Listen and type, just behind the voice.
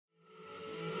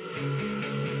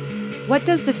What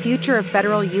does the future of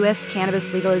federal U.S.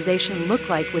 cannabis legalization look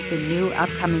like with the new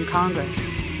upcoming Congress?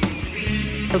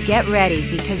 So get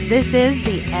ready, because this is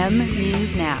the M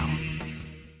News Now.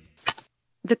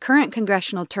 The current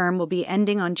congressional term will be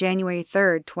ending on January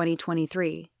 3rd,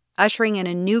 2023, ushering in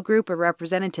a new group of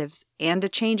representatives and a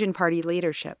change in party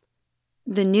leadership.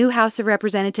 The new House of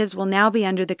Representatives will now be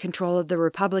under the control of the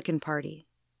Republican Party.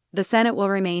 The Senate will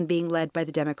remain being led by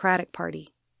the Democratic Party.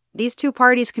 These two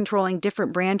parties controlling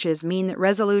different branches mean that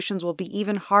resolutions will be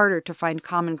even harder to find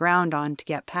common ground on to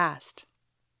get passed.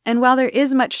 And while there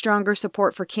is much stronger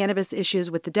support for cannabis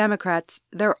issues with the Democrats,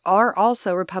 there are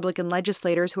also Republican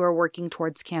legislators who are working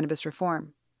towards cannabis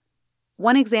reform.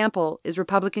 One example is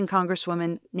Republican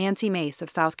Congresswoman Nancy Mace of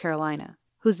South Carolina,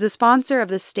 who's the sponsor of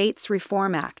the States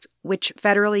Reform Act, which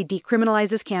federally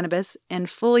decriminalizes cannabis and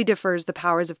fully defers the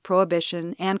powers of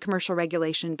prohibition and commercial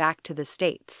regulation back to the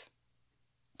states.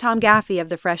 Tom Gaffey of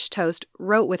the Fresh Toast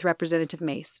wrote with Representative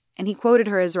Mace, and he quoted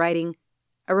her as writing,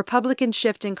 "A Republican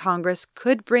shift in Congress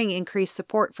could bring increased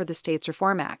support for the States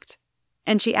Reform Act."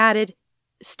 And she added,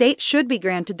 "States should be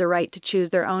granted the right to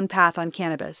choose their own path on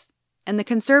cannabis, and the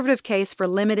conservative case for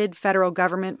limited federal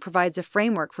government provides a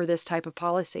framework for this type of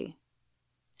policy."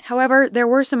 However, there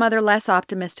were some other less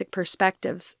optimistic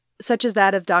perspectives, such as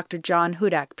that of Dr. John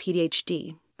Hudak,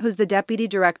 Ph.D., who's the deputy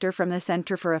director from the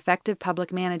Center for Effective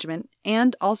Public Management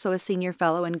and also a senior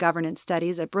fellow in governance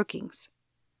studies at Brookings.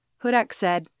 Hudak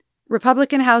said,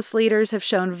 "Republican House leaders have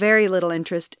shown very little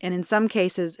interest and, in some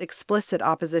cases, explicit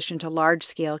opposition to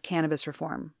large-scale cannabis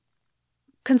reform.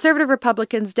 Conservative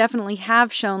Republicans definitely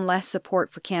have shown less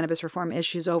support for cannabis reform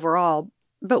issues overall,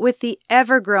 but with the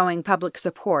ever-growing public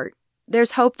support,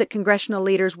 there's hope that congressional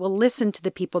leaders will listen to the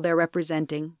people they're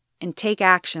representing and take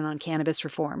action on cannabis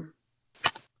reform."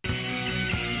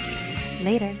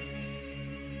 Later.